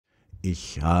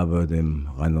Ich habe dem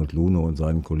Reinhold Lune und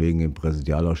seinen Kollegen im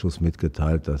Präsidialausschuss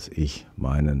mitgeteilt, dass ich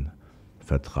meinen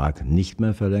Vertrag nicht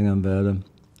mehr verlängern werde.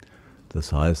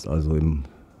 Das heißt also in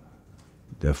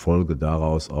der Folge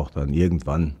daraus auch dann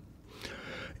irgendwann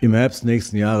im Herbst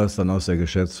nächsten Jahres dann aus der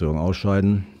Geschäftsführung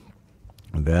ausscheiden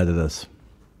werde. Das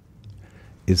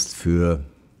ist für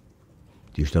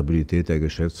die Stabilität der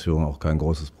Geschäftsführung auch kein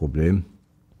großes Problem.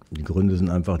 Die Gründe sind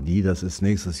einfach die, das ist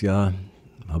nächstes Jahr,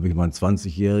 habe ich mein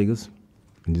 20-Jähriges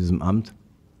in diesem Amt.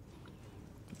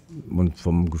 Und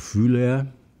vom Gefühl her,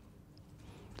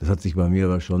 das hat sich bei mir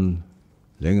aber schon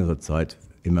längere Zeit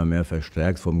immer mehr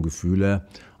verstärkt, vom Gefühl her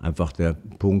einfach der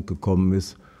Punkt gekommen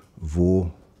ist,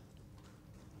 wo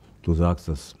du sagst,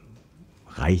 das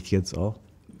reicht jetzt auch.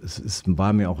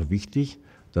 War mir auch wichtig,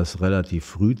 das relativ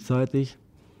frühzeitig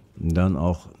dann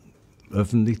auch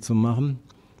öffentlich zu machen,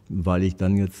 weil ich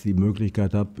dann jetzt die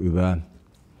Möglichkeit habe, über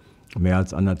mehr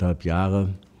als 1,5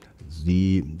 Jahre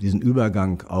diesen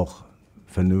Übergang auch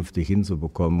vernünftig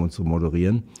hinzubekommen und zu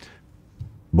moderieren.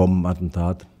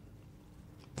 Bombenattentat,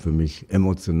 für mich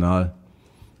emotional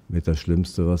mit das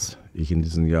Schlimmste, was ich in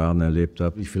diesen Jahren erlebt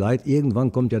habe. Vielleicht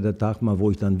irgendwann kommt ja der Tag mal,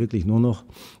 wo ich dann wirklich nur noch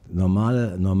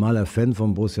normaler Fan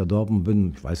von Borussia Dortmund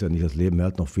bin. Ich weiß ja nicht, das Leben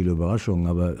hat noch viele Überraschungen,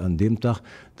 aber an dem Tag,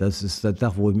 das ist der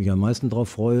Tag, wo ich mich am meisten drauf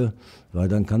freue, weil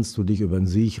dann kannst du dich über den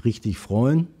Sieg richtig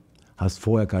freuen, hast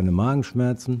vorher keine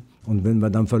Magenschmerzen und wenn wir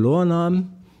dann verloren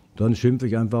haben, dann schimpfe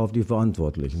ich einfach auf die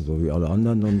Verantwortlichen, so wie alle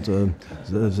anderen und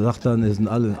sage dann, es sind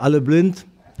alle blind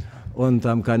und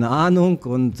haben keine Ahnung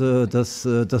und das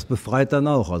befreit dann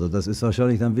auch. Also das ist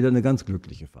wahrscheinlich dann wieder eine ganz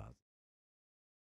glückliche Phase.